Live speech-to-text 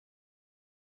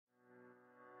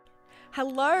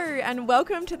Hello and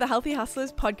welcome to the Healthy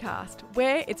Hustlers podcast,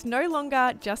 where it's no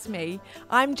longer just me.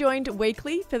 I'm joined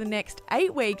weekly for the next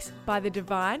 8 weeks by the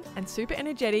divine and super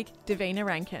energetic Davina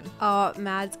Rankin. Oh,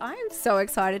 Mads, I'm so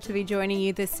excited to be joining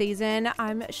you this season.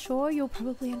 I'm sure you'll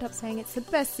probably end up saying it's the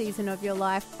best season of your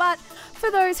life, but for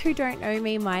those who don't know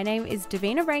me, my name is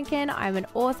Davina Rankin. I'm an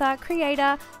author,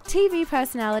 creator, TV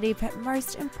personality, but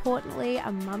most importantly,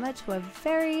 a mama to a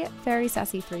very, very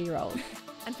sassy 3-year-old.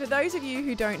 And for those of you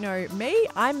who don't know me,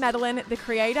 I'm Madeline, the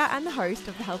creator and the host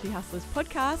of the Healthy Hustlers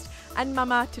podcast and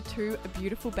mama to 2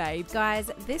 beautiful babes.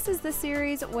 Guys, this is the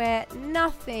series where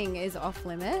nothing is off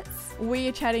limits. We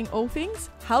are chatting all things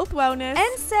health, wellness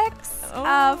and sex,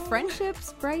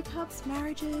 friendships, breakups,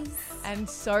 marriages, and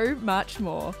so much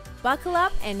more. Buckle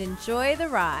up and enjoy the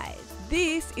ride.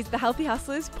 This is the Healthy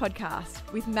Hustlers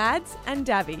podcast with Mads and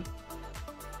Davvy.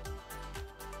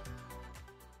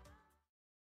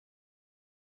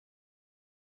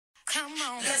 Come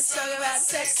on, let's talk about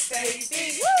sex,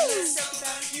 baby. Woo! Let's talk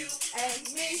about you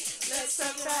and me. Let's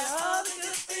talk about all the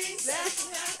good things that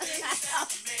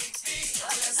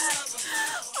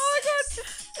Oh my god,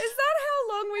 is that how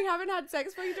long we haven't had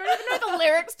sex for? You don't even know the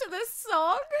lyrics to this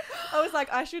song? I was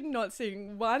like, I should not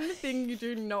sing. One thing you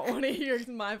do not want to hear is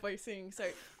my voice singing, so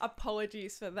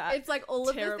apologies for that. It's like all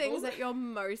of the things that you're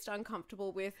most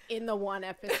uncomfortable with in the one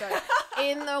episode.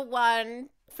 In the one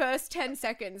first 10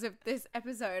 seconds of this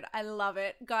episode. I love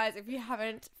it. Guys, if you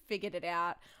haven't figured it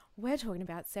out, we're talking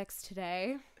about sex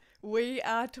today. We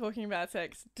are talking about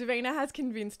sex. Davina has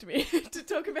convinced me to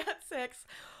talk about sex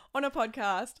on a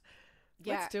podcast.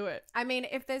 Yeah. Let's do it. I mean,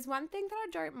 if there's one thing that I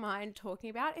don't mind talking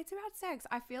about, it's about sex.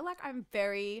 I feel like I'm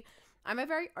a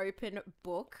very open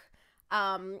book.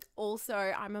 Also,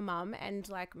 I'm a mum, and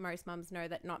like most mums know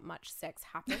that not much sex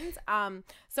happens.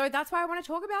 So that's why I want to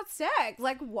talk about sex.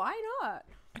 Like, why not?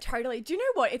 Totally. Do you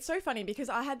know what? It's so funny because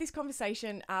I had this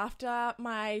conversation after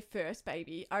my first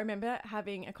baby. I remember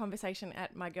having a conversation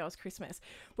at my girls' Christmas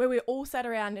where we all sat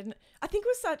around, and I think it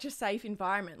was such a safe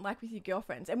environment, like with your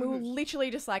girlfriends, and we were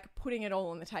literally just like putting it all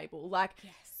on the table. Like,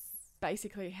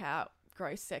 basically how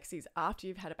gross sex is after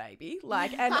you've had a baby,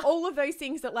 like, and all of those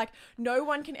things that like no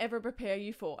one can ever prepare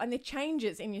you for, and the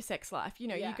changes in your sex life. You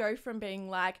know, you go from being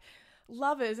like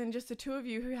lovers and just the 2 of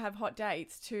you who have hot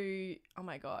dates to, oh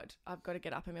my God, I've got to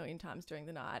get up a million times during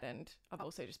the night, and I've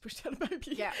also just pushed out a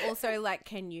baby. Yeah. Also, like,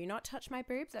 can you not touch my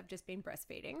boobs? I've just been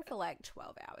breastfeeding for like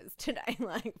 12 hours today.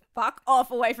 Like, fuck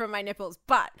off away from my nipples.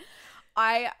 But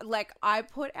I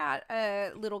put out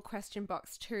a little question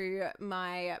box to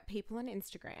my people on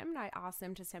Instagram, and I asked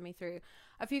them to send me through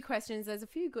a few questions. There's a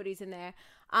few goodies in there.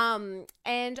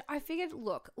 And I figured,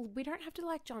 look, we don't have to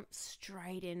like jump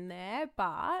straight in there,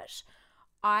 but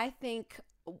I think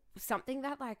something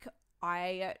that like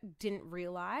I didn't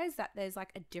realize that there's like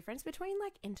a difference between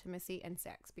like intimacy and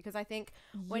sex, because I think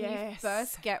when you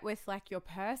first get with like your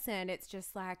person, it's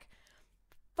just like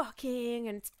fucking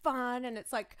and it's fun and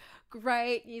it's like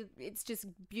great, it's just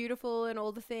beautiful and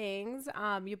all the things.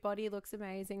 Your body looks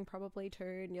amazing probably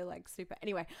too, and you're like super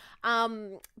anyway.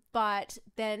 But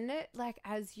then like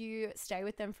as you stay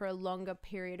with them for a longer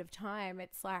period of time,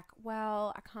 it's like,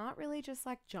 well, I can't really just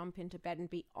like jump into bed and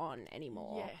be on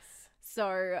anymore. Yes.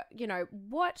 So, you know,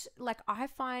 what like I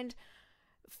find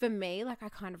for me, like I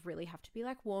kind of really have to be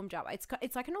like warmed up.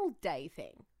 It's like an all day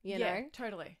thing, you know?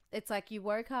 Totally. It's like you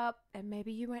woke up and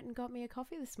maybe you went and got me a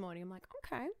coffee this morning. I'm like,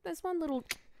 okay, there's one little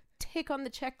tick on the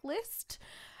checklist.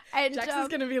 And Jackson's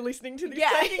going to be listening to this. Yeah,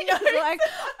 like,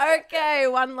 okay,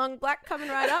 one long black coming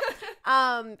right up.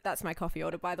 That's my coffee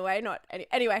order, by the way. Not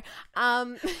anyway.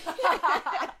 But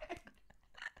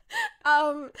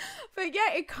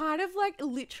yeah, it kind of like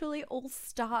literally all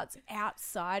starts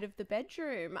outside of the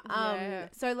bedroom.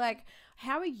 So like,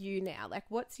 how are you now? Like,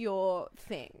 what's your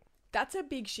thing? That's a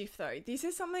big shift though. This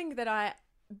is something that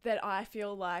I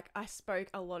feel like I spoke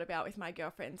a lot about with my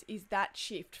girlfriends, is that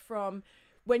shift from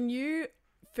when you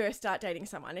first start dating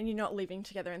someone and you're not living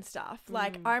together and stuff.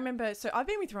 Like I remember, so I've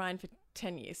been with Ryan for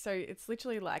 10 years. So it's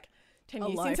literally like 10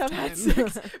 years since I've had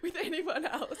sex with anyone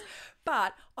else.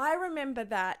 But I remember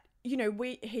that, you know,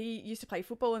 he used to play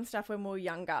football and stuff when we were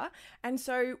younger. And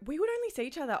so we would only see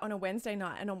each other on a Wednesday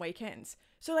night and on weekends.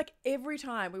 So like every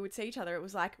time we would see each other, it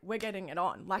was like, we're getting it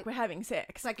on, like we're having sex.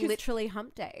 It's like literally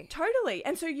hump day. Totally.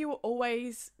 And so you were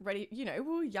always ready, you know,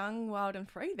 we were young, wild and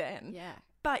free then. Yeah.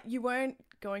 But you weren't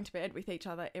going to bed with each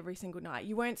other every single night.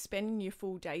 You weren't spending your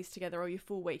full days together or your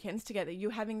full weekends together.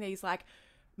 You're having these like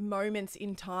moments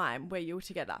in time where you were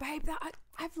together. Babe,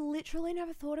 I've literally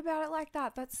never thought about it like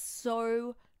that. That's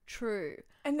so True.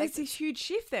 And there's this huge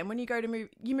shift then when you go to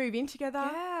you move in together.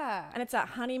 Yeah. And it's that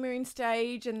honeymoon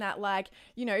stage and that like,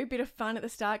 you know, bit of fun at the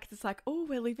start because it's like, oh,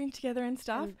 we're living together and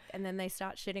stuff. And then they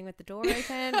start shitting with the door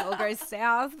open, all goes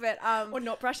south. But or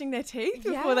not brushing their teeth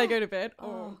before they go to bed.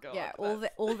 Oh God. Yeah, all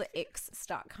the icks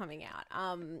start coming out.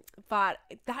 But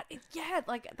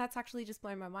that's actually just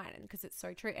blown my mind because it's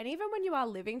so true. And even when you are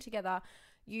living together,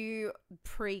 you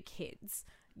pre-kids,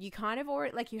 you kind of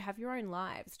already like you have your own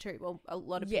lives too. Well, a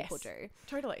lot of people do.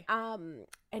 Totally. And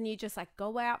you just like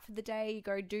go out for the day, you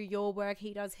go do your work,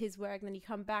 he does his work, and then you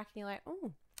come back and you're like,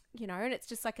 oh, you know, and it's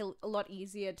just like a lot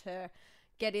easier to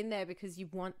get in there because you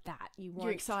want that.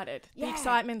 You're excited. Yeah. The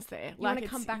excitement's there. You want to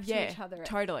come back to each other.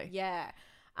 Totally. Yeah.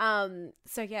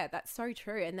 So yeah, that's so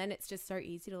true. And then it's just so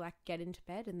easy to like get into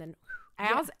bed and then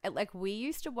like we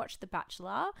used to watch The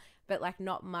Bachelor, but like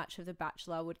not much of The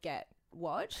Bachelor would get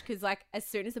watched because like as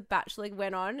soon as The Bachelor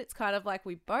went on, it's kind of like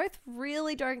we both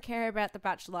really don't care about The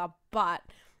Bachelor, but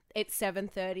it's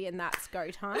 7:30 and that's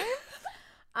go time.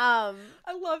 I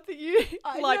love that you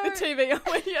like the TV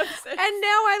when you're obsessed. And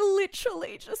now I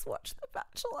literally just watch The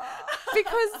Bachelor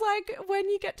because like when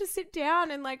you get to sit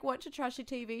down and like watch a trashy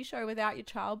TV show without your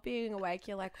child being awake,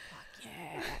 you're like, fuck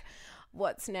yeah,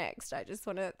 what's next? I just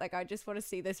want to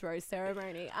see this rose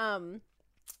ceremony.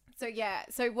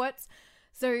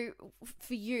 So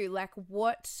for you, like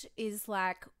what's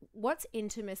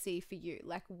intimacy for you?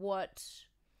 Like what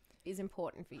is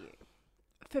important for you?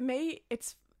 For me,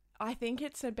 I think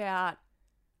it's about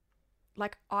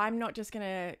like I'm not just going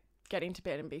to get into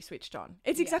bed and be switched on.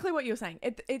 It's exactly what you're saying.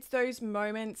 It's those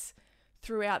moments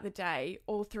throughout the day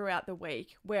or throughout the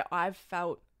week where I've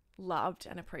felt loved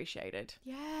and appreciated.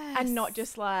 Yes. And not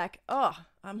just like, oh,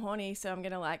 I'm horny, so I'm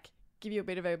going to like give you a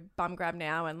bit of a bum grab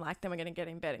now and like then we're going to get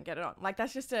in bed and get it on. Like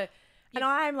that's just and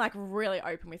I'm like really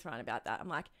open with Ryan about that. I'm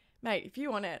like, mate, if you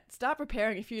want it, start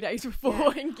preparing a few days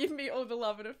before and give me all the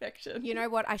love and affection. You know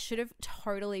what? I should have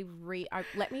totally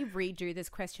let me redo this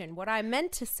question. What I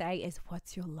meant to say is,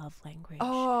 what's your love language?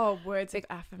 Oh, words of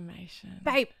affirmation.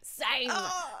 Babe, same.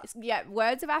 Oh. Yeah,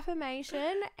 words of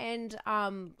affirmation and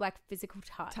like physical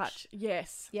touch. Touch,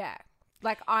 yes. Yeah.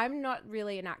 Like I'm not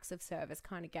really an acts of service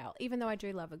kind of gal, even though I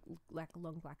do love a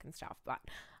long black and stuff. But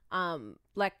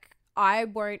like I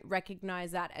won't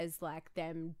recognize that as like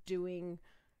them doing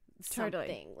something.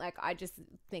 Totally. Like I just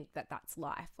think that that's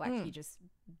life. Like you just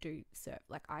do serve.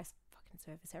 Like I fucking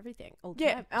service everything all the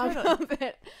time.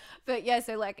 Totally. but yeah,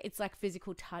 so like it's like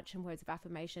physical touch and words of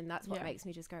affirmation. That's what makes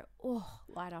me just go, oh,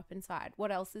 light up inside.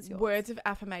 What else is yours? Words of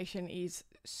affirmation is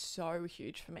so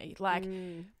huge for me. Like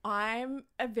I'm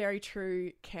a very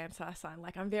true Cancer sign.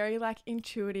 Like I'm very like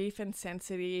intuitive and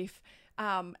sensitive.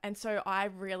 And so I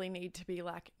really need to be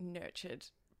like nurtured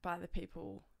by the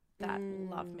people that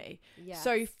love me. Yes.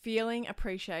 So feeling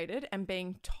appreciated and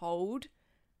being told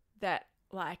that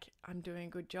like I'm doing a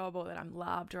good job or that I'm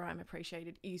loved or I'm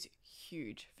appreciated is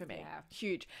huge for me. Yeah.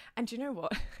 Huge. And do you know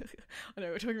what? I know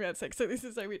we're talking about sex, so this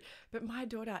is so weird. But my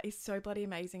daughter is so bloody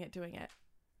amazing at doing it.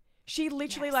 She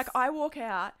literally like I walk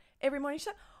out every morning, she's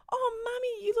like, oh,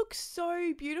 mummy, you look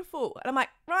so beautiful. And I'm like,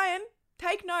 Ryan,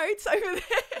 take notes over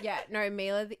there. Yeah, no,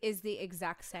 Mila is the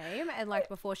exact same. And like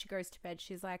before she goes to bed,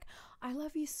 she's like, I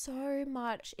love you so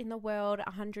much in the world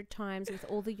 100 times with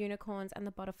all the unicorns and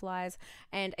the butterflies.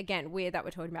 And again, weird that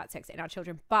we're talking about sex in our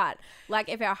children. But like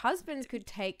if our husbands could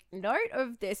take note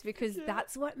of this, because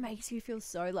that's what makes you feel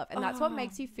so loved. And that's what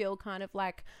makes you feel kind of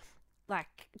like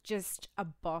just a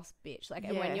boss bitch. Like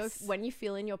when you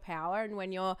feel in your power and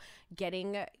when you're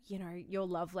getting, you know, your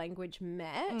love language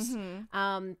met,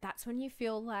 that's when you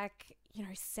feel like, you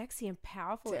know, sexy and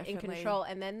powerful and in control.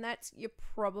 And then you're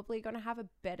probably going to have a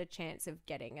better chance of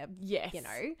getting you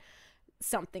know,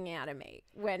 something out of me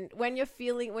when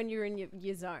you're in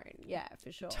your zone. Yeah,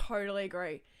 for sure. Totally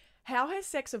agree. How has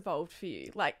sex evolved for you?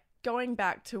 Like going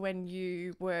back to when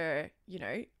you were, you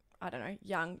know, I don't know,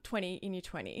 young, in your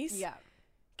 20s. Yeah.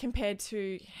 Compared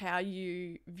to how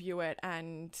you view it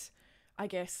and I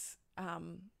guess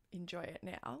enjoy it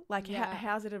now. Like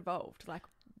how's it evolved? Like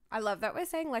I love that we're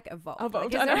saying like evolved. Like,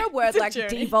 is there a word like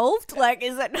devolved? Like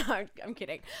is it? No, I'm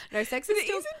kidding. No, sex is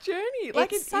still a journey.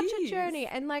 Like it's such a journey.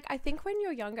 And like I think when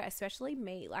you're younger, especially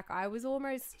me, like I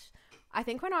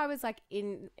think when I was like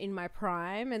in my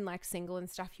prime and like single and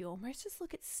stuff, you almost just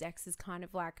look at sex as kind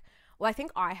of like, well, I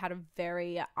think I had a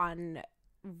very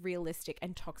unrealistic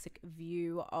and toxic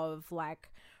view of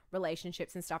like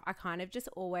relationships and stuff. I kind of just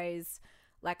always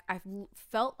like I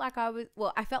felt like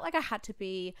I had to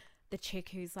be the chick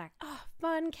who's like, oh,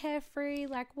 fun, carefree,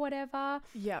 like whatever.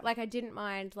 Yeah. Like I didn't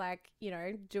mind like, you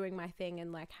know, doing my thing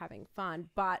and like having fun.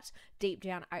 But deep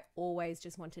down, I always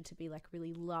just wanted to be like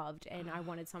really loved and I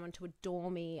wanted someone to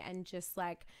adore me and just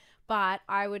like, but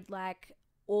I would like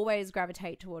always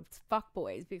gravitate towards fuck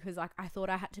boys because like I thought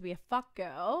I had to be a fuck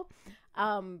girl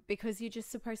because you're just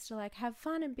supposed to like have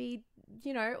fun and be,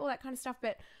 you know, all that kind of stuff.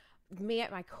 But me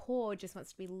at my core just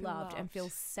wants to be loved and feel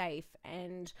safe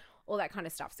and all that kind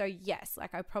of stuff. So yes,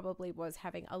 like I probably was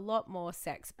having a lot more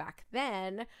sex back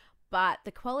then, but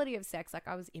the quality of sex, like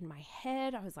I was in my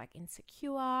head, I was like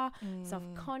insecure,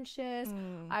 self-conscious.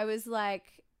 I was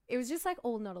like, it was just like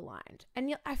all not aligned.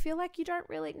 And I feel like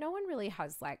no one really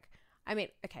has like, I mean,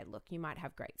 okay, look, you might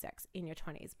have great sex in your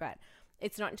 20s, but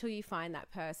it's not until you find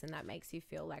that person that makes you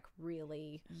feel like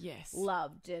really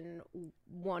loved and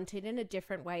wanted in a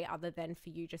different way other than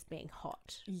for you just being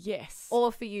hot. Yes.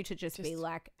 Or for you to just be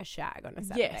like a shag on a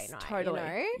Saturday night. Totally. You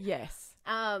know? Yes.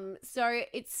 So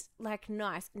it's like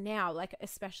nice now, like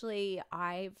especially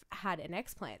I've had an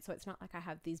explant, so it's not like I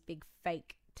have these big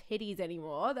fake titties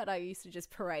anymore that I used to just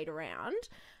parade around.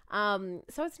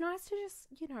 So it's nice to just,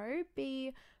 you know,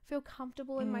 feel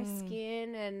comfortable in my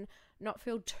skin and not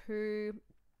feel too,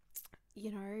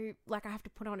 you know, like I have to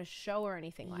put on a show or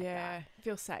anything like that. Yeah,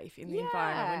 feel safe in the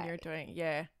environment when you're doing it.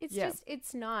 Yeah. It's just,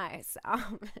 it's nice.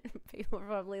 People are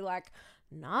probably like,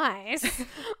 nice.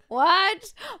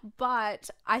 What?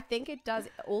 But I think it does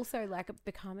also like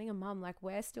becoming a mum, like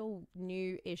we're still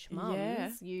new-ish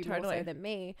mums, you more so than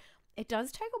me. It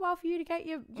does take a while for you to get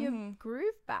your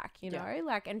groove back, you know,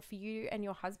 like, and for you and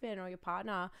your husband or your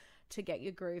partner to get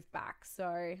your groove back.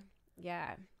 So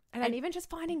yeah. And even just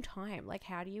finding time, like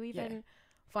how do you even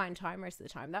find time most of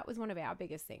the time? That was one of our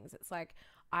biggest things. It's like,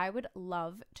 I would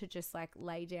love to just like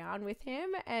lay down with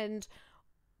him and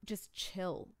just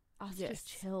chill. Just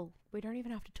chill. We don't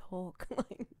even have to talk.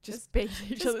 Like, just be in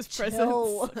each other's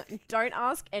presence. Don't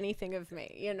ask anything of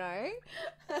me, you know?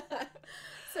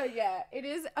 So yeah, it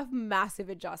is a massive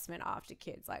adjustment after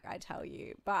kids, like I tell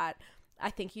you. But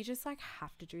I think you just like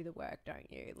have to do the work,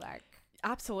 don't you? Like,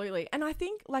 absolutely. And I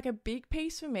think like a big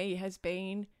piece for me has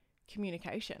been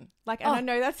communication. Like, and I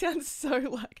know that sounds so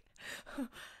like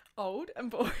old and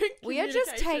boring. We are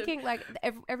just taking like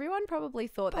everyone probably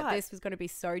thought that this was going to be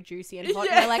so juicy and hot.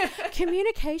 And they're like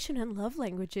communication and love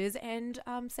languages and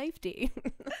safety.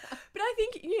 But I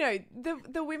think, you know,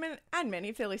 the women and men,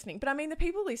 if they're listening, but I mean the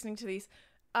people listening to this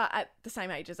are at the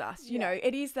same age as us. You know,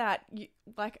 it is that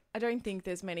like I don't think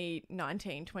there's many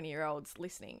 19, 20-year-olds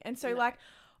listening. And so like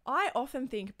I often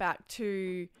think back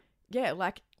to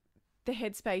like the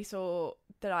headspace or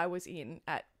that I was in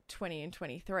at 20 and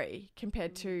 23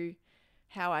 compared to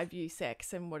how I view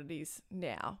sex and what it is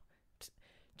now.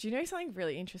 Do you know something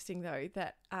really interesting though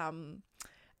that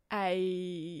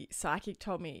a psychic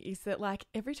told me is that like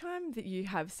every time that you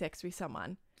have sex with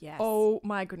someone, oh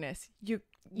my goodness, you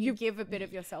give a bit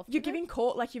of yourself to you're giving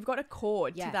cord, like you've got a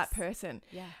cord to that person,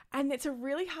 and it's a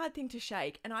really hard thing to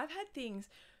shake. And I've had things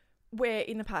where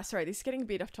in the past, sorry, this is getting a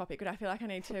bit off topic, but I feel like I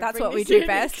need to that's bring what we this do in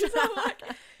best.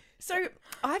 So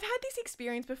I've had this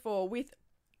experience before with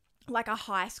like a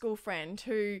high school friend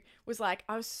who was like,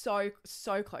 I was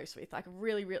so close with, like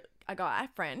really a guy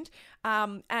friend.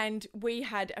 And we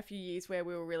had a few years where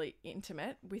we were really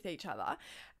intimate with each other.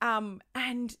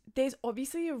 And there's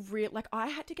obviously a real, like I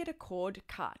had to get a cord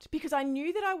cut because I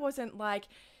knew that I wasn't like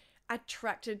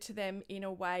attracted to them in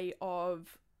a way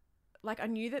of, like I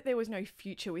knew that there was no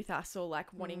future with us or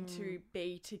like wanting to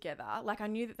be together. Like I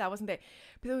knew that that wasn't there.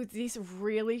 But there was this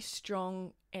really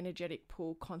strong energetic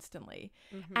pull constantly.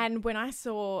 And when I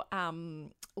saw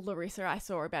Larissa, I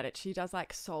saw about it. She does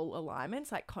like soul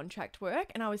alignments, like contract work.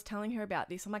 And I was telling her about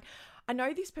this. I'm like, I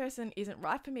know this person isn't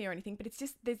right for me or anything, but it's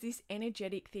just there's this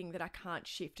energetic thing that I can't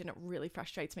shift and it really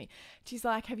frustrates me. She's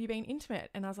like, have you been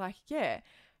intimate? And I was like, yeah.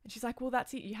 And she's like, well,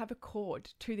 that's it. You have a cord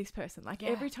to this person. Like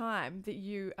every time that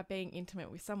you are being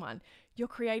intimate with someone, you're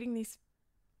creating this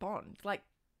bond. Like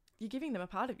you're giving them a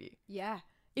part of you. Yeah.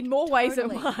 In more ways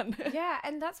than one. Yeah.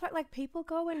 And that's why like people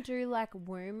go and do like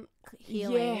womb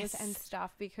healings and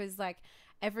stuff because like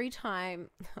every time,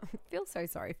 I feel so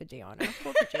sorry for Dion, our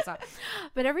poor producer,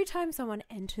 but every time someone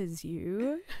enters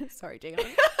you, sorry Dion,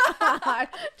 I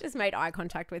just made eye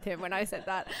contact with him when I said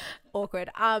that, awkward.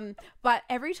 But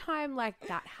every time like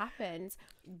that happens,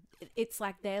 it's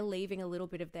like they're leaving a little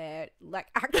bit of their like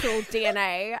actual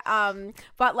DNA,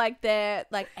 but like their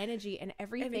like energy and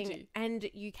everything, and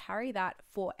you carry that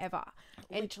forever.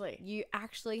 Literally. And you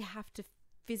actually have to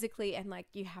physically and like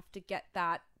you have to get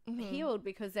that healed,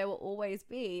 because there will always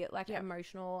be like Yeah.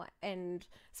 emotional and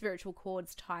spiritual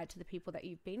cords tied to the people that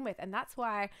you've been with. And that's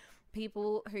why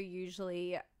people who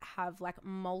usually have like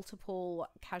multiple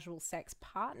casual sex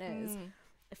partners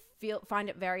find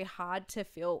it very hard to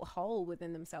feel whole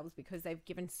within themselves, because they've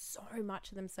given so much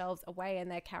of themselves away and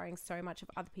they're carrying so much of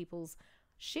other people's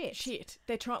shit.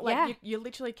 They're trying, like, Yeah. you're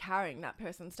literally carrying that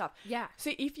person's stuff. Yeah.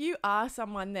 So if you are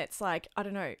someone that's like, I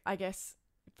don't know, I guess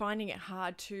finding it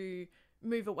hard to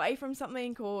move away from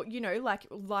something, or, you know, like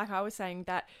I was saying,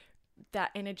 that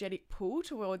energetic pull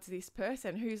towards this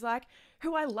person who's like,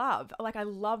 who I love, like I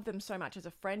love them so much as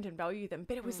a friend and value them,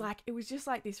 but it was like, it was just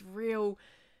like this real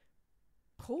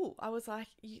pull. I was like,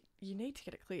 you need to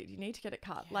get it cleared. You need to get it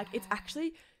cut. Like, it's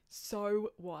actually so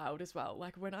wild as well.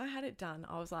 Like, when I had it done,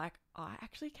 I was like, I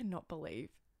actually cannot believe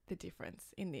the difference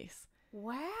in this.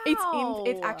 Wow.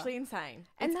 It's actually insane.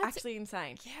 And It's that's- actually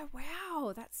insane. Yeah,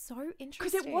 wow. That's so interesting.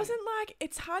 Because it wasn't like,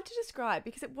 it's hard to describe,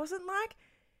 because it wasn't like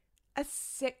a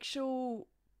sexual,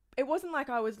 it wasn't like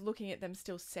I was looking at them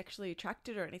still sexually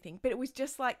attracted or anything, but it was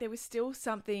just like there was still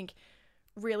something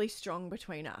really strong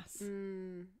between us.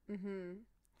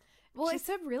 Well, it's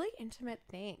a really intimate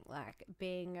thing, like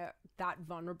being that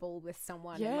vulnerable with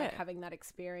someone and like Yeah. having that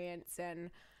experience.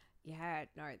 And yeah,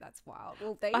 no, that's wild.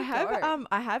 Well, there you go.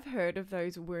 I have heard of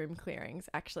those womb clearings,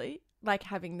 actually, like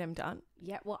having them done.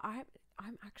 Yeah, well,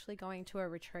 I'm actually going to a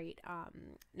retreat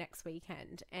next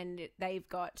weekend, and they've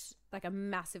got like a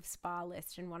massive spa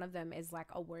list, and one of them is like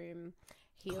a womb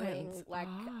healing, Cleanse. like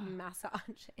Ah.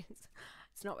 massage.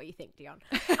 It's not what you think, Dion.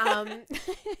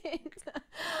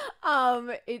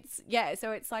 It's yeah,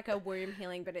 so it's like a womb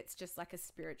healing, but it's just like a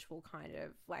spiritual kind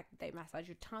of, like they massage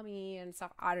your tummy and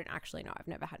stuff. I don't actually know. I've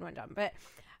never had one done, but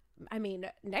I mean,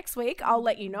 next week I'll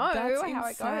let you know That's how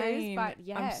it goes. insane. But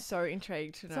yeah, I'm so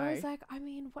intrigued to know. so I was like, I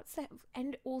mean, what's that?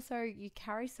 And also, you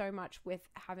carry so much with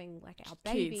having like our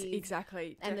babies, Kids,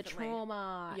 exactly, and the definitely.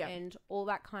 trauma Yeah. and all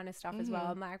that kind of stuff as well.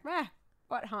 I'm like,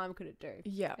 what harm could it do?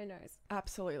 Yeah, Who knows?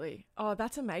 absolutely. Oh,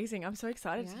 that's amazing. I'm so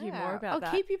excited to hear more about I'll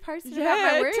that. keep you posted Yeah,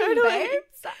 about my room, totally.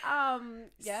 babes.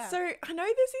 Yeah. So I know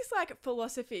there's this like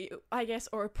philosophy, I guess,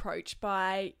 or approach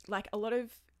by like a lot of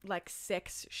like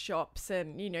sex shops,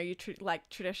 and you know, like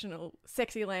traditional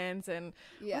sexy lands, and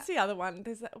Yeah. what's the other one?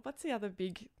 What's the other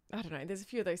big? I don't know. There's a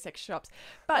few of those sex shops,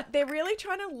 but they're really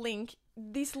trying to link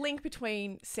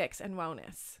between sex and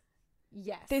wellness.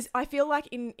 Yes. I feel like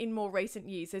in more recent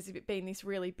years, there's been this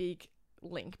really big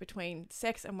link between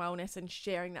sex and wellness, and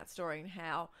sharing that story and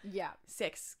how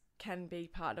sex can be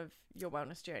part of your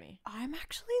wellness journey. I'm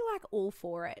actually like all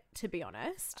for it, to be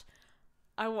honest.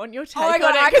 I want your take Oh my God,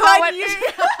 on it. I 'Cause can't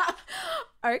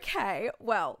knew- Okay,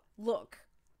 well, look.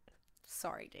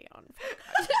 Sorry, Dion.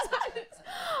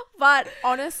 But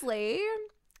honestly,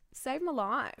 saved my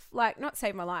life. Like, not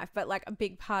saved my life, but like a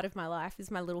big part of my life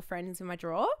is my little friends in my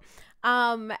drawer.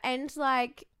 And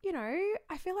like, you know,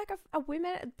 I feel like a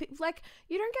women, like,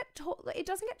 you don't get it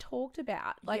doesn't get talked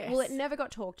about. Like, well, it Yes. never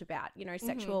got talked about, you know,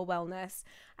 sexual wellness,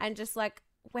 and just like,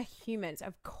 we're humans.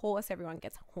 Of course, everyone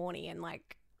gets horny and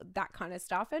like that kind of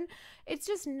stuff. And it's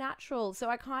just natural. So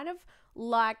I kind of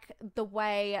like the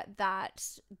way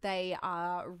that they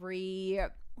are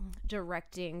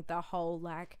redirecting the whole,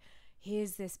 like,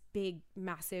 here's this big,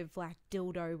 massive, like,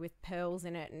 dildo with pearls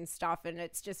in it and stuff. And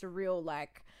it's just a real,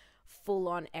 like,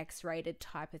 full-on X-rated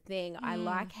type of thing. I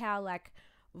like how, like,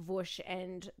 Vush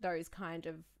and those kind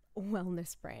of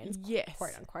wellness brands, Yes.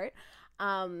 quote unquote,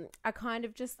 are kind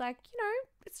of just like, you know,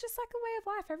 it's just like a way of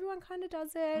life. Everyone kind of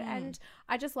does it. And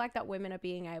I just like that women are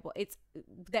being able,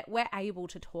 that we're able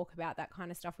to talk about that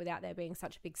kind of stuff without there being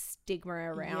such a big stigma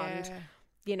around, Yeah.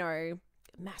 you know,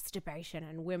 masturbation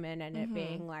and women, and it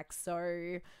being like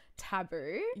so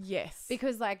taboo. Yes.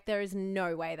 Because like there is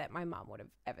no way that my mum would have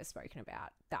ever spoken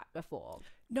about that before.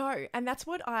 No, and that's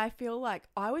what I feel like.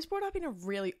 I was brought up in a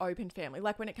really open family.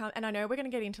 Like when it comes, and I know we're going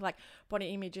to get into like body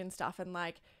image and stuff, and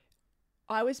like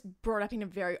I was brought up in a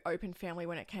very open family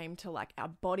when it came to like our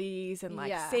bodies and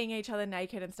like seeing each other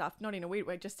naked and stuff. Not in a weird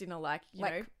way, just in a like, you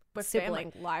know, we're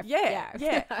sibling family life.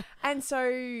 Yeah. And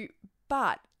so,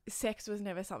 but sex was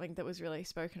never something that was really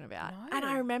spoken about. No. And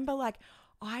I remember like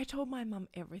I told my mum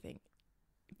everything,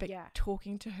 but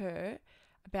talking to her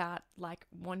about like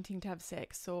wanting to have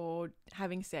sex or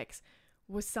having sex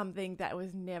was something that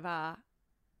was never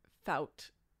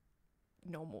felt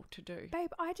normal to do.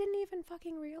 Babe, I didn't even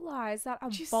fucking realize that a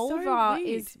Which is so vulva weird.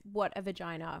 is what a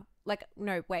vagina. Like,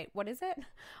 no, wait, what is it?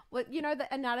 What, you know,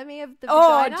 the anatomy of the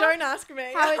Oh, vagina? don't ask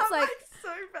me. How it's I'm, like- so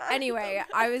bad. Anyway,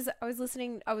 I was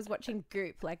watching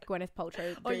Goop, like Gwyneth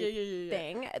Paltrow Goop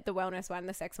thing, the wellness one,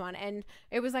 the sex one, and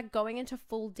it was like going into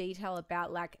full detail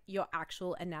about like your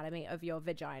actual anatomy of your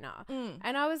vagina.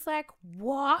 And I was like,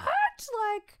 what?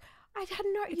 Like, I had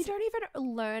you don't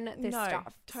even learn this No,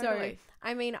 stuff. totally. So,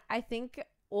 I mean, I think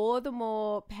all the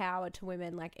more power to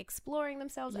women like exploring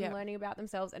themselves Yep. and learning about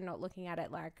themselves and not looking at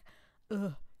it like,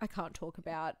 ugh, I can't talk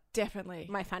about Definitely.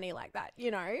 my fanny like that,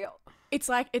 you know? It's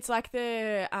like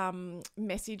the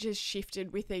message has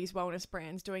shifted with these wellness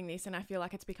brands doing this, and I feel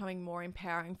like it's becoming more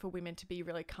empowering for women to be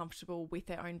really comfortable with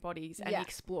their own bodies and Yeah.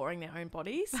 exploring their own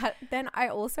bodies. But then I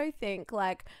also think,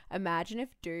 like, imagine if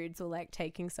dudes were, like,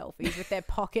 taking selfies with their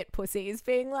pocket pussies,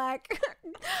 being like,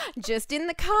 just in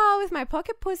the car with my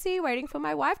pocket pussy, waiting for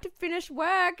my wife to finish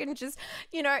work, and just,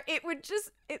 you know, it would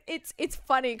just, it's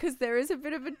funny because there is a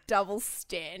bit of a double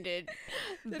standard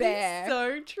there. That is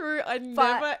so true. I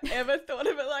never ever thought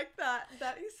of it like that.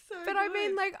 That is so But I good.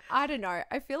 mean, like, I don't know.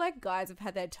 I feel like guys have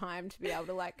had their time to be able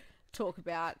to, like, talk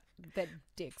about their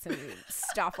dicks and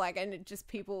stuff, like, and it just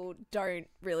people don't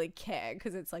really care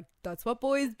because it's like, that's what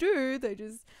boys do. They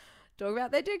just talk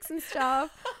about their dicks and stuff.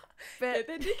 But Get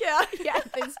their dick out. yeah,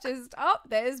 it's just, oh,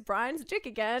 there's Brian's dick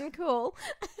again. Cool.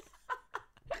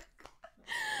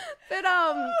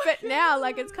 But now,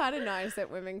 like, it's kind of nice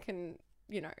that women can,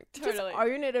 you know, just Totally.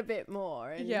 own it a bit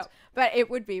more. And, Yep. But it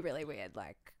would be really weird,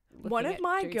 like, One looking of at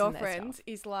my dudes and their girlfriends stuff.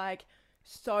 is like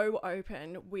so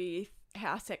open with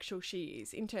how sexual she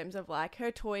is in terms of like her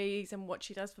toys and what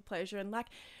she does for pleasure, and like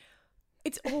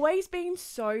it's always been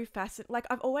so fascinating. Like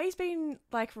I've always been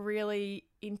like really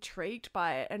intrigued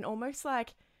by it, and almost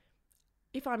like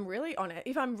if I'm really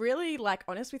like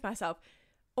honest with myself,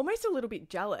 almost a little bit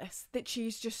jealous that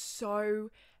she's just so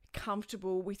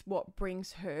comfortable with what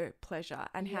brings her pleasure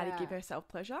and how to Yeah. give herself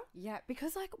pleasure. Yeah,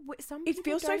 because like some It people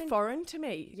feels so don't en- foreign to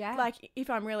me. Yeah. Like if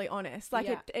I'm really honest, like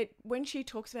Yeah. it when she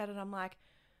talks about it, I'm like,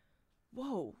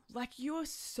 whoa, like you're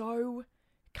so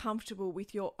comfortable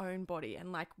with your own body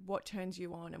and like what turns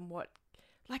you on and what,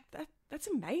 like that's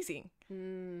amazing.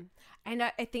 Mm. And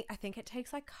I think it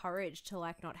takes like courage to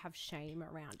like not have shame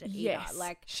around it. Yes. Either.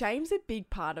 Like Shame's a big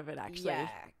part of it actually, yeah,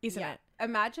 isn't yeah. it?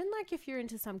 Imagine like if you're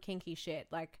into some kinky shit,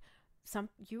 like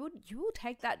you will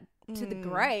take that to the Mm.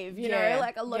 grave. You Yeah. know,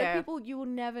 like a lot Yeah. of people you will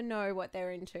never know what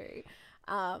they're into.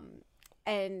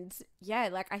 And yeah,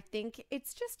 like I think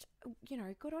it's just, you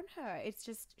know, good on her. It's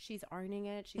just she's owning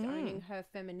it. She's owning her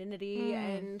femininity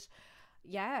and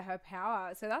yeah, her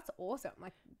power. So that's awesome.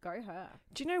 Like go her.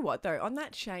 Do you know what though? On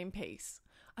that shame piece,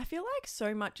 I feel like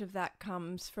so much of that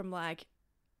comes from like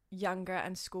younger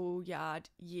and schoolyard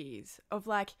years of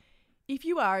like, if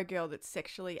you are a girl that's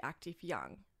sexually active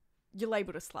young, you're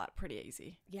labeled a slut pretty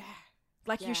easy. Yeah.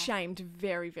 Like Yeah. you're shamed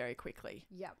very, very quickly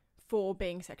Yep. for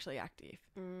being sexually active.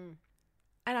 Mm.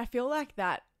 And I feel like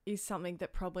that is something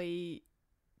that probably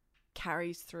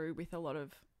carries through with a lot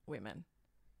of women,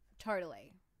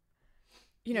 Totally.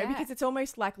 you know, Yeah. because it's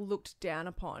almost like looked down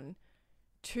upon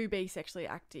to be sexually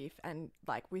active and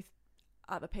like with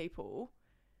other people,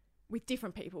 with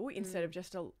different people instead of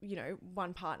just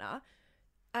one partner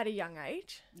at a young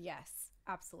age. Yes,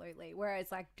 absolutely.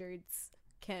 Whereas like dudes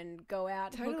can go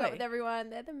out and hook Totally. up with everyone.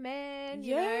 They're the man,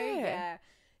 you know? Yeah. Yeah.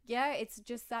 Yeah, it's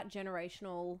just that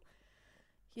generational,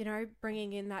 you know,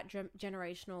 bringing in that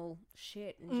generational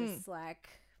shit and just like,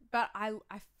 but I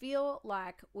feel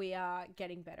like we are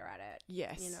getting better at it.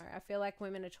 Yes. You know, I feel like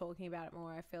women are talking about it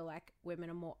more. I feel like women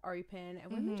are more open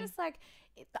and women just like,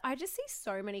 I just see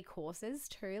so many courses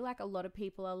too. Like a lot of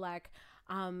people are like,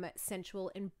 sensual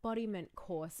embodiment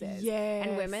courses. Yes.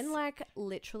 And women like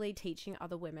literally teaching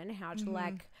other women how to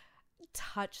like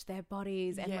touch their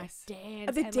bodies and like Yes.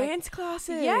 dance. The and, dance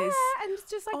classes. Yeah, and it's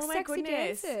just like Oh my sexy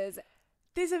goodness. dances.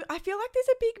 I feel like there's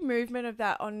a big movement of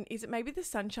that on, is it maybe the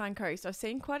Sunshine Coast? I've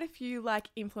seen quite a few like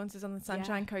influencers on the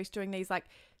Sunshine Coast doing these like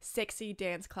sexy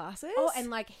dance classes. Oh, and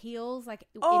like heels, like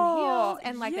in Oh, heels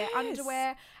and like their yes.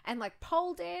 underwear and like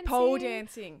pole dancing. pole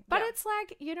dancing. But Yeah. it's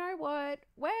like, you know what?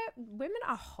 Women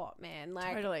are hot, man.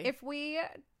 Like Totally. if we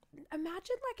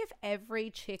imagine like if every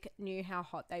chick knew how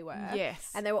hot they were.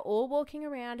 Yes. And they were all walking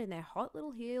around in their hot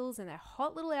little heels and their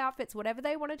hot little outfits, whatever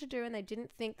they wanted to do, and they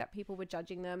didn't think that people were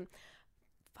judging them.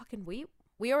 Fucking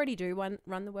we already do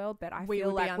run the world, but I We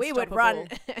feel would be like we would run.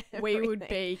 we would everything.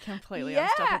 be completely Yeah,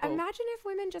 unstoppable. imagine if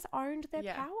women just owned their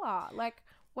Yeah. power. Like,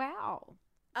 wow.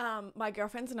 My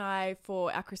girlfriends and I,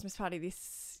 for our Christmas party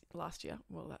this last year,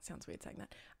 well, that sounds weird saying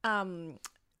that,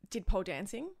 did pole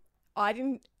dancing. I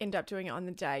didn't end up doing it on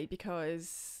the day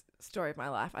because, story of my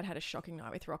life, I'd had a shocking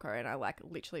night with Rocco and I like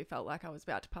literally felt like I was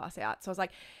about to pass out. So I was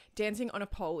like, dancing on a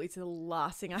pole is the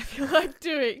last thing I feel like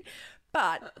doing.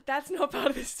 But that's not part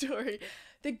of the story.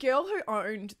 The girl who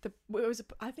owned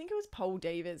I think it was Pole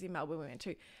Divas in Melbourne we went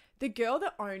to. The girl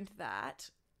that owned that,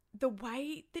 the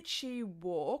way that she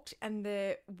walked and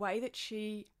the way that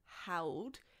she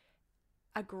held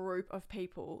a group of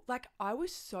people, like I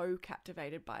was so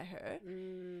captivated by her.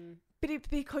 But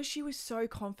because she was so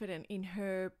confident in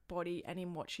her body and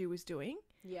in what she was doing.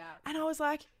 Yeah. And I was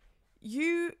like,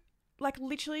 like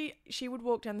literally she would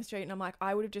walk down the street and I'm like,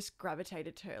 I would have just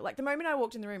gravitated to her. Like the moment I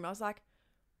walked in the room, I was like,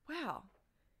 wow,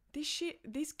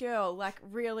 this girl like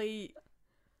really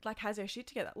like has her shit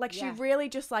together. Like she really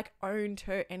just like owned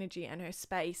her energy and her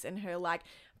space and her like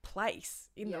place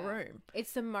in the room.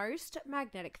 It's the most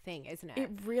magnetic thing, isn't it? It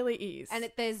really is. And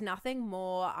there's nothing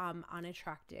more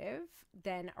unattractive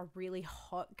than a really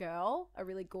hot girl, a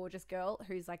really gorgeous girl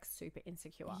who's like super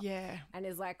insecure. Yeah. And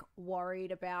is like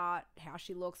worried about how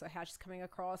she looks or how she's coming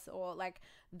across, or like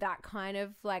that kind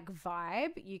of like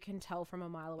vibe you can tell from a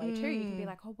mile away too. You can be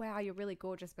like, oh wow, you're really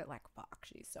gorgeous, but like fuck,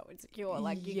 she's so insecure.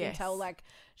 Like you can tell like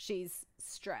she's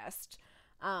stressed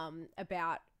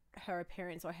about her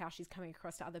appearance or how she's coming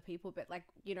across to other people. But like,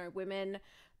 you know, women,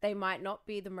 they might not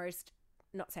be the most,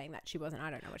 not saying that she wasn't, I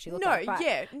don't know what she looked like, but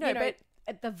you know, but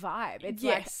the vibe, it's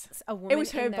like a woman. It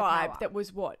was her in their vibe power. that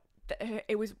was what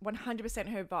it was 100%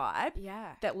 her vibe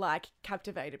that like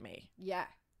captivated me. Yeah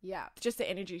Just the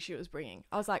energy she was bringing.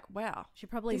 I was like, wow, she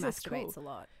probably this is masturbates cool. a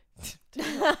lot.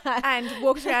 And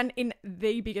walks around in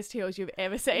the biggest heels you've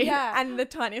ever seen, and the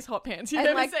tiniest hot pants you've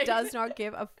ever seen. Does not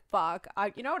give a fuck.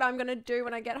 You know what I'm gonna do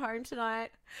when I get home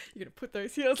tonight? You're gonna put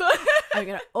those heels on. I'm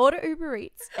gonna order Uber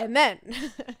Eats and then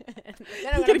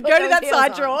you're gonna go to that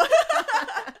side drawer.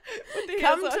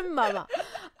 Come to mama.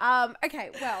 Okay,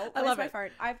 well, I where's love my it. phone?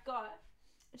 I've got,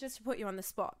 just to put you on the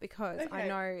spot, because I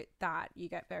know that you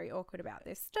get very awkward about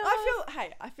this stuff.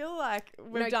 I feel like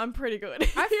we've done pretty good.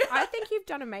 I think you've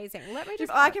done amazing. Let me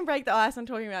just. If I can break the ice on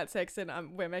talking about sex, then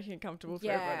we're making it comfortable for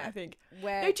everyone, I think.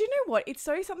 No, do you know what? It's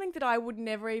so something that I would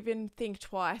never even think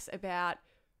twice about.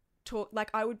 Like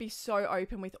I would be so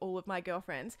open with all of my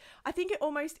girlfriends. I think it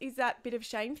almost is that bit of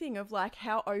shame thing of like,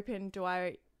 how open do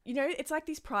I, you know, it's like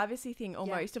this privacy thing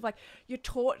almost of like, you're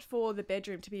taught for the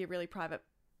bedroom to be a really private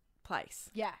place.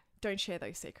 Yeah. Don't share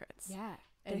those secrets. Yeah.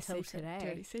 They're Until secret, today.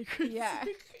 dirty secrets. Yeah.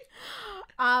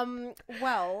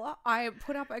 Well, I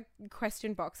put up a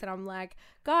question box and I'm like,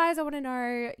 guys, I want to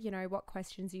know, you know, what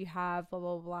questions you have, blah,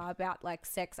 blah, blah, about like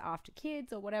sex after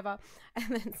kids or whatever.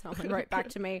 And then someone wrote back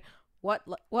to me, what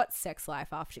sex life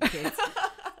after kids?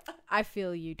 I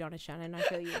feel you, Donna Shannon. I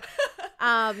feel you.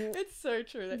 It's so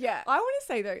true. I want to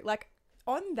say though, like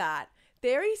on that,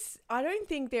 I don't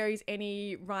think there is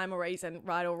any rhyme or reason,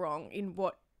 right or wrong, in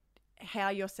how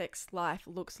your sex life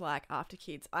looks like after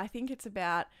kids. I think it's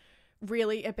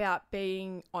really about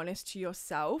being honest to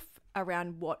yourself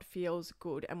around what feels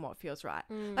good and what feels right.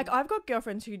 Like I've got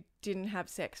girlfriends who didn't have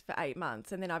sex for 8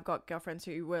 months, and then I've got girlfriends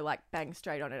who were like bang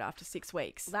straight on it after 6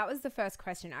 weeks. That was the first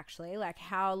question actually. Like,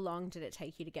 how long did it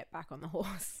take you to get back on the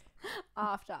horse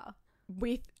after?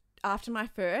 After my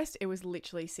first, it was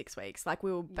literally 6 weeks. Like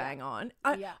we were bang on.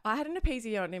 I had an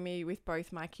episiotomy with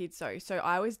both my kids though. So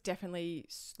I was definitely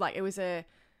like, it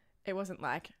wasn't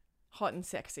like hot and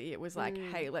sexy. It was like,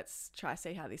 hey, let's try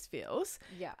see how this feels.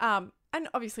 Yeah. And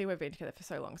obviously we've been together for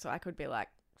so long, so I could be like,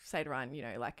 say to Ryan, you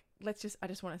know, like, I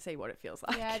just want to see what it feels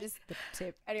like. Yeah, just the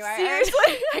tip. Anyway.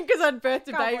 Seriously? Because I'd birthed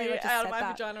a baby out of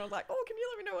my vagina. I was like, oh, can you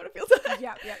let me know what it feels like?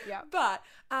 Yeah. But,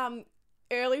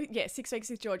 6 weeks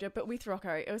with Georgia, but with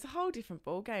Rocco, it was a whole different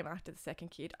ball game after the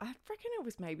second kid. I reckon it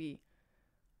was maybe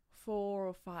 4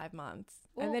 or 5 months.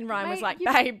 Well, and then Ryan was like,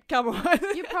 babe, come on.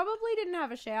 You probably didn't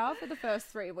have a shower for the first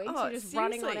 3 weeks. You're just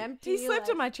running on empty. He slept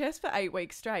on my chest for 8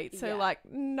 weeks straight. So like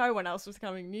no one else was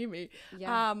coming near me.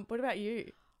 Yeah. What about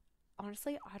you?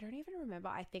 Honestly, I don't even remember.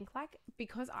 I think like,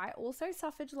 because I also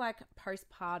suffered like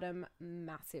postpartum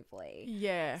massively.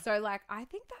 Yeah. So like, I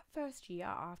think that first year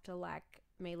after like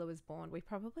Mila was born, we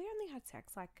probably only had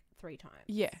sex like 3 times.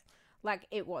 Yeah. Like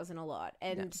it wasn't a lot.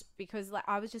 And because like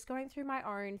I was just going through my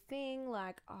own thing,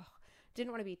 like,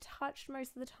 didn't want to be touched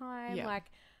most of the time. Yeah. Like,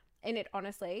 and it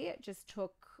honestly just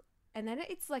took, and then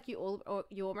it's like you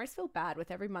almost feel bad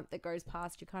with every month that goes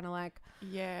past. You're kind of like,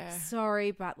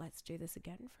 sorry, but let's do this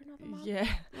again for another month. Yeah.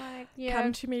 Like,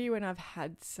 come to me when I've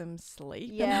had some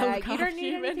sleep. Yeah. You don't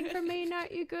need anything from me. No,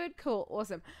 you good? Cool.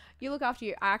 Awesome. You look after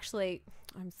you. I'm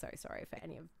so sorry for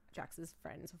any of Jax's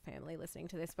friends or family listening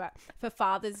to this, but for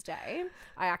Father's Day,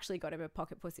 I actually got him a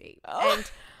pocket pussy.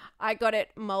 And I got it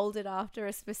molded after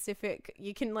a specific,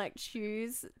 you can like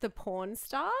choose the porn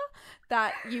star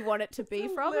that you want it to be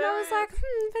from. And I was like,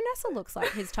 Vanessa looks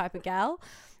like his type of gal.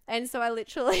 And so I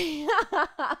literally,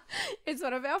 it's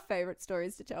one of our favorite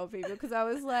stories to tell people because I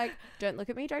was like, don't look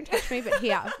at me, don't touch me, but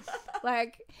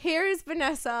here is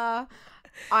Vanessa.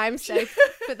 I'm safe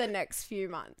for the next few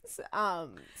months.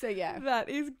 So yeah. That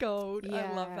is gold. Yeah.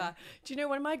 I love that. Do you know,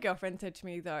 one of my girlfriends said to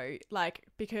me though, like,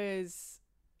 because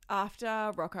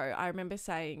after Rocco, I remember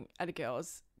saying at a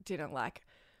girl's dinner, like,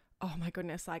 oh my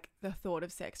goodness, like the thought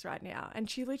of sex right now. And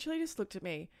she literally just looked at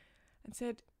me and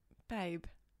said, babe,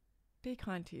 be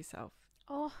kind to yourself.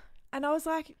 Oh. And I was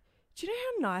like, do you know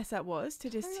how nice that was to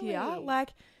just hear? Totally.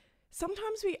 Like,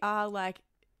 sometimes we are like,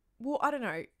 well, I don't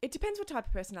know. It depends what type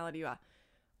of personality you are.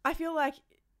 I feel like,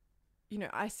 you know,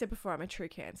 I said before, I'm a true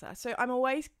Cancer. So I'm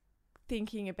always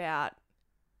thinking about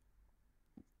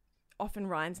often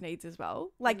Ryan's needs as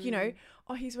well. Like, you know,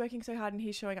 oh, he's working so hard and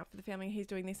he's showing up for the family and he's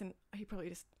doing this and he probably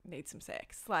just needs some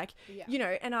sex. Like, you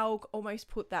know, and I'll almost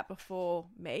put that before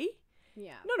me.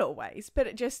 Yeah. Not always,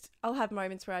 but I'll have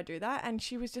moments where I do that. And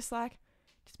she was just like,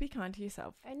 just be kind to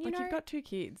yourself. And like, you've got 2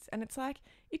 kids. And it's like,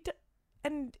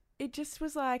 and it just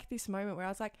was like this moment where I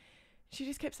was like, she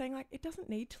just kept saying like, it doesn't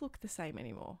need to look the same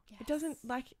anymore. Yes. It doesn't,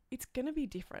 like, it's going to be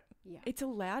different. Yeah. It's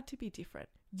allowed to be different.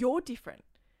 You're different.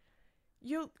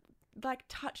 You're like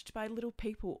touched by little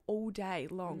people all day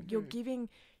long. You're giving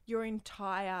your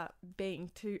entire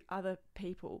being to other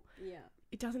people. Yeah.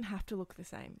 It doesn't have to look the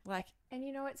same. Like, and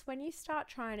you know, it's when you start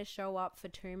trying to show up for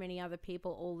too many other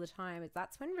people all the time,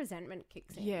 that's when resentment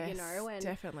kicks in, yes, you know? And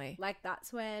definitely. like,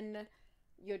 that's when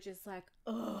you're just like,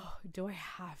 oh, do I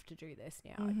have to do this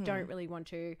now? I don't really want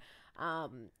to.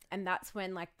 And that's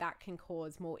when like that can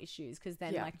cause more issues because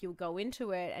then like you'll go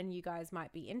into it and you guys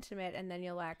might be intimate and then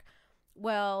you're like,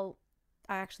 well,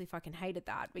 I actually fucking hated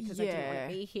that because I didn't want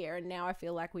to be here and now I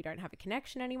feel like we don't have a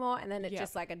connection anymore. And then it's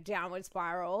just like a downward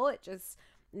spiral. It just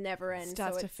never ends.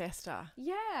 Starts to fester.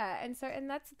 Yeah. And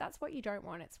that's what you don't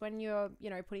want. It's when you're, you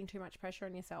know, putting too much pressure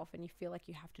on yourself and you feel like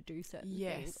you have to do certain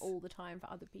things all the time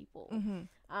for other people.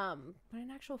 But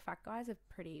in actual fact, guys are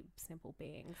pretty simple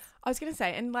beings. I was going to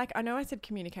say, and like, I know I said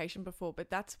communication before, but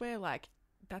that's where like,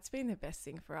 that's been the best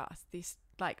thing for us this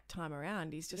like time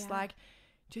around is just like,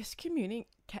 just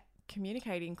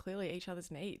communicating clearly each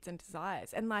other's needs and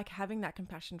desires and like having that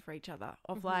compassion for each other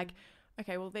of like,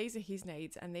 okay, well, these are his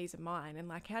needs and these are mine. And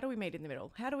like, how do we meet in the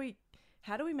middle? How do we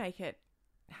make it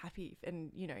happy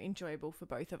and, you know, enjoyable for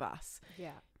both of us?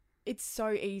 Yeah. It's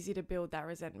so easy to build that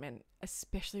resentment,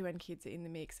 especially when kids are in the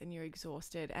mix and you're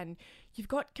exhausted and you've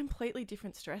got completely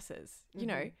different stresses. You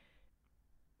know,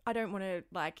 I don't want to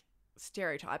like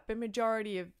stereotype, but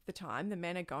majority of the time the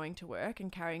men are going to work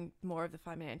and carrying more of the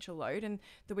financial load and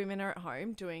the women are at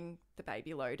home doing the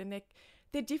baby load and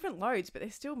they're different loads, but they're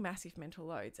still massive mental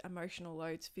loads, emotional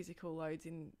loads, physical loads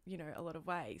in, you know, a lot of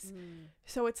ways.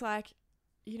 So it's like,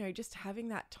 you know, just having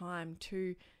that time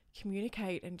to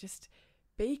communicate and just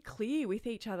be clear with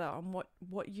each other on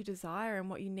what you desire and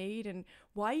what you need and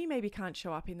why you maybe can't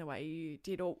show up in the way you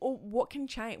did or what can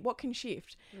change, what can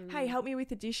shift. Hey, help me with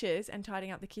the dishes and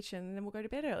tidying up the kitchen and then we'll go to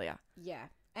bed earlier. Yeah.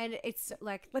 And it's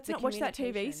like, let's not watch that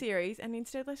TV series and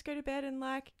instead let's go to bed and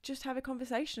like just have a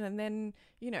conversation and then,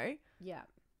 you know,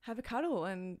 have a cuddle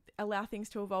and allow things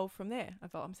to evolve from there.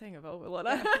 I'm saying evolve a lot.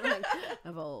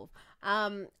 Evolve.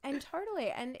 And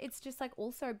totally. And it's just like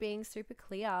also being super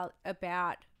clear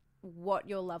about what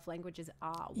your love languages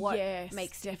are, what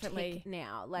makes you tick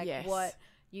now, like what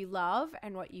you love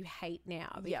and what you hate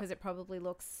now, because it probably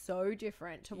looks so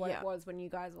different to what it was when you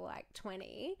guys were like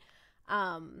 20.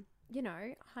 You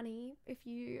know, honey, if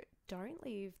you don't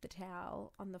leave the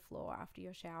towel on the floor after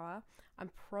your shower, I'm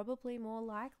probably more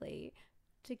likely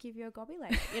to give you a gobby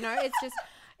leg. You know, it's just,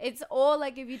 it's all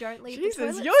like if you don't leave the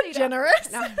toilet you're seat generous.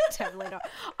 up. No, definitely not.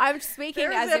 I'm speaking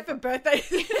They're as reserved if for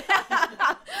birthdays.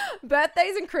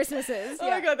 birthdays and Christmases. Oh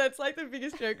my God, that's like the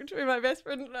biggest joke between my best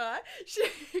friend and I.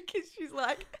 Because she's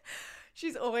like,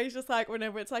 she's always just like,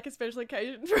 whenever it's like a special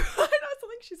occasion for Ryan or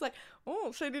something, she's like,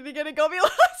 oh, so did he get a gobby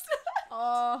last night?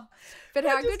 Oh, but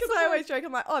how good? Because I always joke,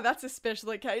 I'm like, oh, that's a special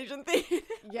occasion thing.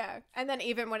 Yeah, and then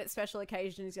even when it's special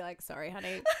occasions, you're like, sorry,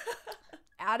 honey,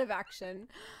 out of action.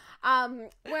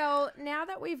 Well, now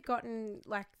that we've gotten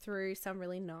like through some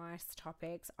really nice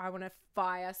topics, I want to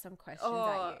fire some questions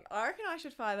at you. I reckon I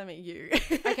should fire them at you.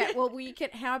 Okay, well we can.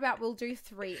 How about we'll do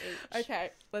 3 each? Okay,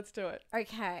 let's do it.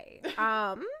 Okay.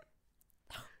 Yes.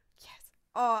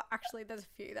 Oh, actually, there's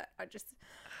a few that I just.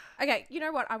 Okay, you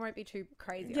know what? I won't be too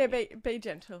crazy. Yeah, be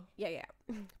gentle. Yeah.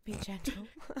 Be gentle.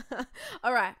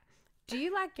 All right. Do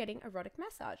you like getting erotic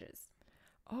massages?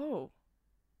 Oh.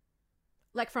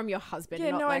 Like from your husband,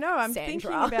 Yeah, not no, like I know. I'm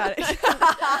Sandra. thinking about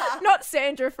it. Not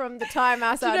Sandra from the Thai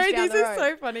massage Do you know, down this the is road.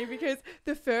 so funny because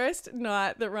the first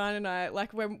night that Ryan and I,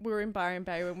 like when we were in Byron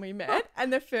Bay when we met,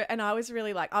 and I was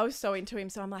really like, I was so into him.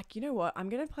 So I'm like, you know what? I'm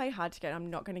going to play hard to get. I'm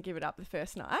not going to give it up the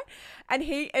first night. And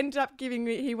he ended up giving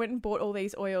me, he went and bought all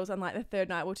these oils on like the third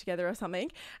night all together or something.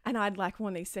 And I'd like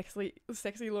worn these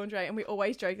sexy lingerie. And we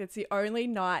always joke that's the only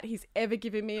night he's ever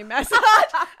given me a massage.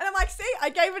 And I'm like, see, I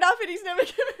gave it up and he's never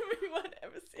given me one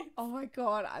ever since. Oh my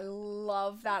God, I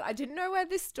love that. I didn't know where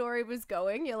this story was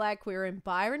going. You're like, we were in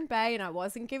Byron Bay and I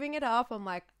wasn't giving it up. I'm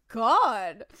like,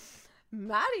 God,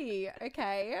 Maddie.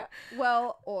 Okay.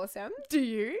 Well, awesome. Do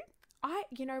you?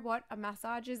 You know what? A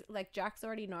massage is like, Jax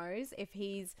already knows if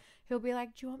he'll be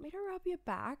like, do you want me to rub your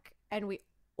back? And we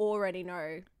already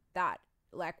know that,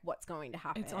 like, what's going to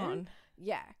happen. It's on.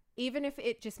 Yeah. Even if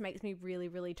it just makes me really,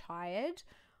 really tired.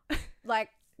 like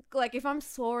if I'm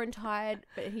sore and tired,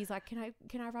 but he's like, can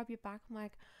I rub your back? I'm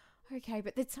like, okay,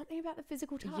 but there's something about the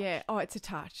physical touch. Yeah. Oh, it's a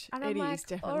touch. And It I'm like, is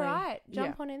definitely. all right,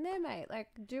 jump on in there, mate. Like,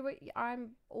 do it.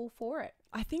 I'm all for it.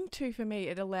 I think too, for me,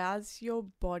 it allows your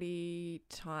body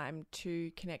time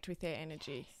to connect with their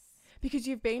energy because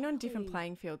you've been on different Totally.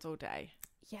 playing fields all day.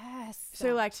 Yes.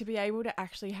 So like to be able to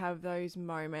actually have those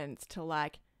moments to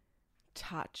like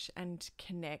touch and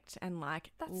connect and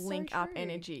like That's so link up true.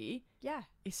 energy yeah.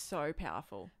 is so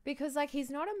powerful. Because like he's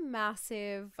not a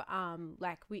massive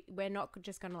like we're not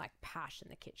just gonna like pash in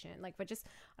the kitchen. Like we're just,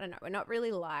 I don't know, we're not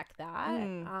really like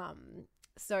that.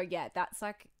 So yeah, that's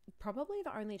like probably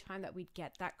the only time that we'd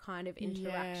get that kind of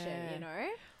interaction, Yeah. you know?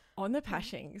 On the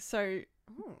pashing, so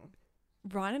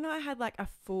Ryan and I had like a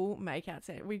full makeout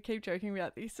set. We keep joking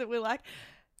about this. So we're like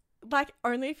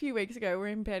only a few weeks ago, we're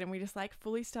in bed and we just like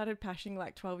fully started pashing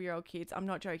like 12-year-old kids. I'm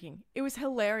not joking. It was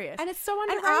hilarious. And it's so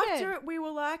And underrated. after it, we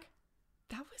were like,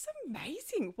 that was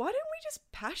amazing. Why don't we just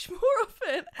pash more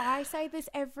often? I say this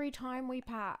every time we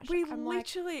pash. We I'm like,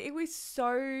 literally, it was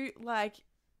so like,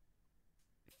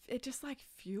 it just like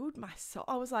fueled my soul.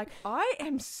 I was like, I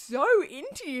am so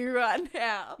into you right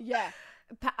now. yeah.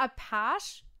 A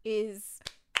pash is,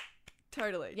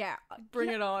 Totally. yeah. Bring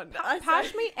Yeah. it on.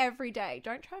 Pash me every day.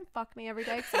 Don't try and fuck me every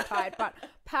day because I'm tired, but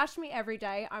pash me every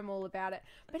day. I'm all about it.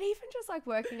 But even just like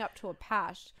working up to a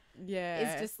pash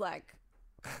Yeah. is just like,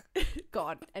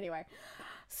 God. Anyway,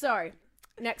 so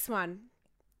next one.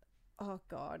 Oh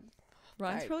God.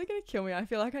 Ryan's Right. probably going to kill me. I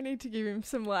feel like I need to give him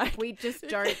some like. We just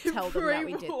don't tell them that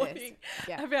we did this. pre-warning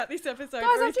Yeah. About this episode.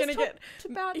 Guys, or I've he's going to just get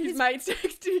talked about his his mates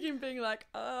texting him being like,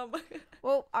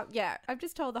 Well, yeah, I've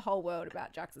just told the whole world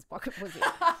about Jax's pocket pussy.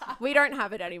 We don't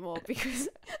have it anymore because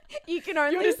you can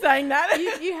only. You're just saying that?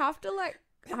 You have to like.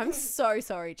 I'm so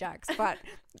sorry, Jax, but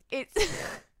it's.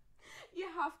 You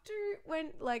have to when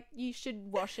like you should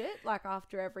wash it like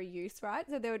after every use, right?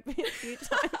 So there would be a few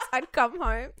times I'd come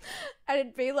home and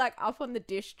it'd be like up on the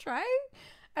dish tray,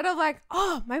 and I'm like,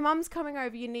 oh, my mum's coming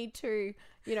over. You need to,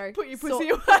 you know, Put your pussy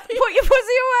away. Put your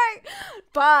pussy away.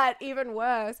 But even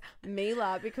worse,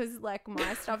 Mila, because like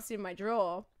my stuff's in my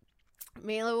drawer.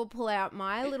 Mila will pull out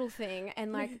my little thing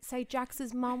and like say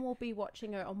Jax's mum will be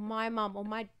watching her, or my mum or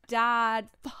my dad.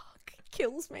 Fuck,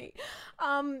 kills me.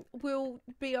 Will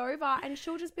be over and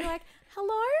she'll just be like,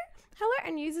 hello,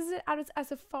 and uses it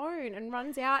as a phone and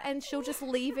runs out, and she'll just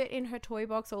leave it in her toy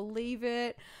box or leave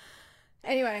it.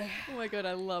 Anyway. Oh my God,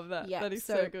 I love that. Yeah, That is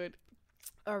so- so good.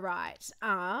 All right.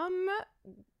 I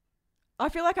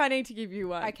feel like I need to give you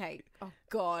one. Okay. Oh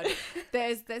God.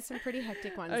 There's some pretty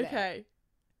hectic ones there. Okay.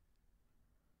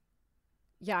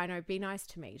 Yeah, I know. Be nice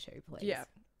to me too, please. Yeah.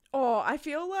 Oh, I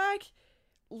feel like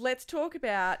let's talk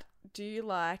about, do you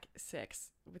like sex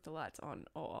with the lights on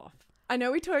or off? I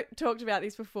know we talked about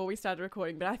this before we started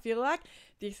recording, but I feel like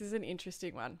this is an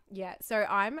interesting one. Yeah, so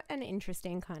I'm an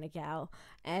interesting kind of gal,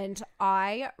 and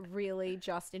I really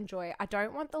just enjoy. I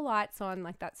don't want the lights on,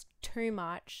 like that's too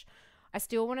much. I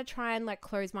still want to try and like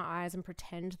close my eyes and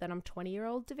pretend that I'm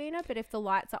 20-year-old Davina, but if the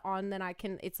lights are on, then I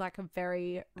can, it's like a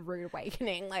very rude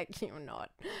awakening, like you're not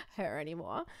her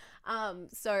anymore.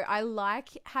 So I like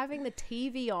having the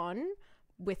TV on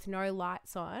with no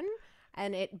lights on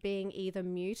and it being either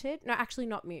muted. No, actually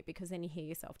not mute, because then you hear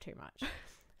yourself too much.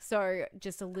 So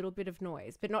just a little bit of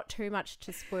noise, but not too much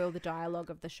to spoil the dialogue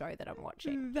of the show that I'm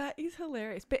watching. That is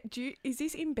hilarious. But is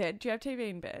this in bed? Do you have TV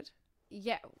in bed?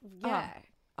 Yeah.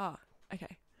 Oh,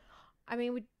 okay. I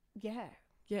mean, yeah.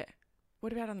 Yeah.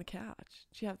 What about on the couch?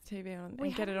 Do you have the TV on We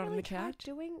and get it haven't on really the tried couch?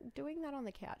 doing that on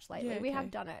the couch lately. Yeah, We okay.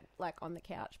 have done it like on the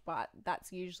couch, but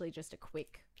that's usually just a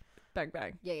quick. Bang,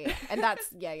 bang. Yeah. And that's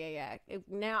yeah.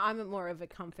 Now I'm more of a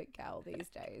comfort gal these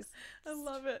days. I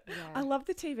love it. Yeah. I love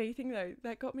the TV thing though.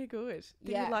 That got me good.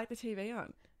 Did Yeah. you like the TV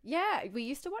on? Yeah, we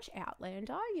used to watch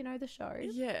Outlander, you know, the show.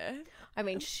 Yeah. I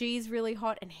mean, she's really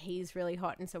hot and he's really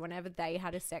hot. And so whenever they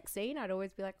had a sex scene, I'd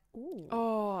always be like, ooh,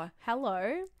 Oh,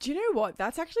 hello. do you know what?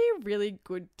 That's actually a really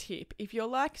good tip. If you're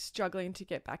like struggling to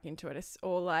get back into it,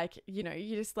 or like, you know,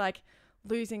 you're just like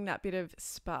losing that bit of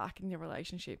spark in your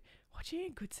relationship, watching a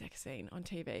good sex scene on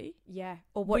TV Yeah.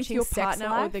 Or with watching your Sex partner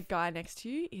or Life. the guy next to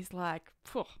you is like,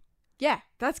 phew, Yeah.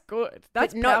 that's good.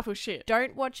 That's not- powerful shit.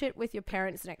 Don't watch it with your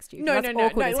parents next to you. 'cause No, that's no,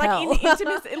 awkward as like hell. in the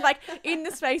intimacy, like in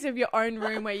the space of your own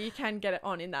room where you can get it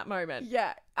on in that moment.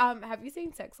 Yeah. Have you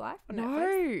seen Sex Life on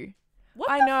Netflix? No,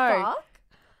 What I the know. fuck?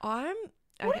 I'm.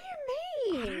 What I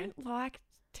do you mean? don't like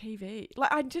TV.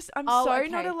 Like I'm Oh, so okay.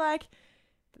 not a like.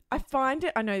 I find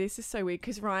it. I know this is so weird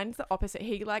because Ryan's the opposite.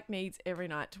 He like needs every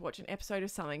night to watch an episode of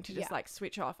something to just Yeah. like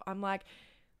switch off. I'm like,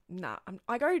 nah.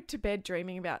 I go to bed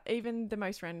dreaming about even the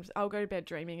most random. I'll go to bed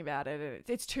dreaming about it, and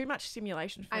it's too much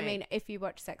stimulation for me. I mean, if you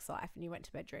watch Sex Life and you went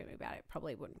to bed dreaming about it,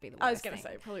 probably wouldn't be the worst I was gonna thing.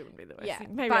 say it probably wouldn't be the worst Yeah,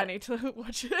 thing. Maybe I but need to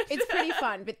watch it. It's pretty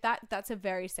fun, but that's a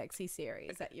very sexy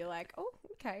series that you're like, oh,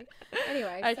 okay.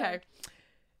 Anyway. Okay.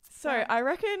 So I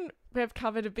reckon we've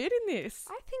covered a bit in this.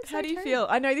 I think so How do you too. feel?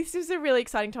 I know this is a really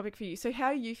exciting topic for you. So how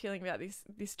are you feeling about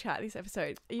this chat, this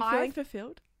episode? Are you feeling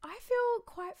fulfilled? I feel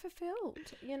quite fulfilled,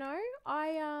 you know?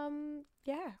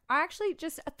 Yeah. I actually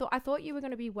just I thought you were going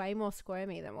to be way more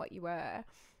squirmy than what you were.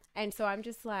 And so I'm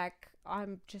just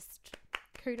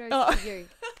kudos to you.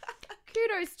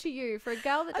 Kudos to you for a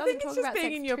girl that I doesn't think talk it's just about being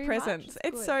sex in your too presence. much.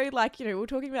 It's good. so like, you know, we were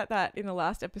talking about that in the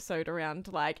last episode around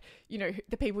like, you know,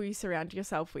 the people you surround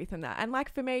yourself with and that. And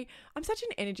like for me, I'm such an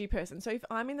energy person. So if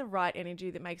I'm in the right energy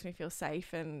that makes me feel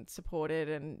safe and supported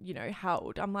and, you know,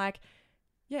 held, I'm like,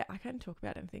 yeah, I can talk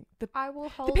about anything. I will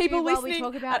hold The people you while we listening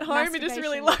talk about at home are just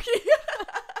really masturbation lucky.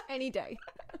 any day.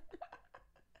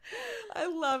 I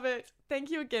love it.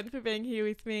 Thank you again for being here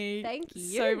with me. Thank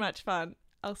you. So much fun.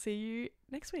 I'll see you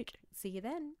next week. See you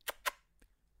then.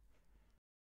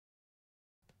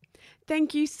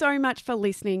 Thank you so much for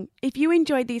listening. If you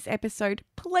enjoyed this episode,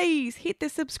 please hit the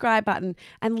subscribe button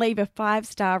and leave a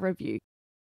 5-star review.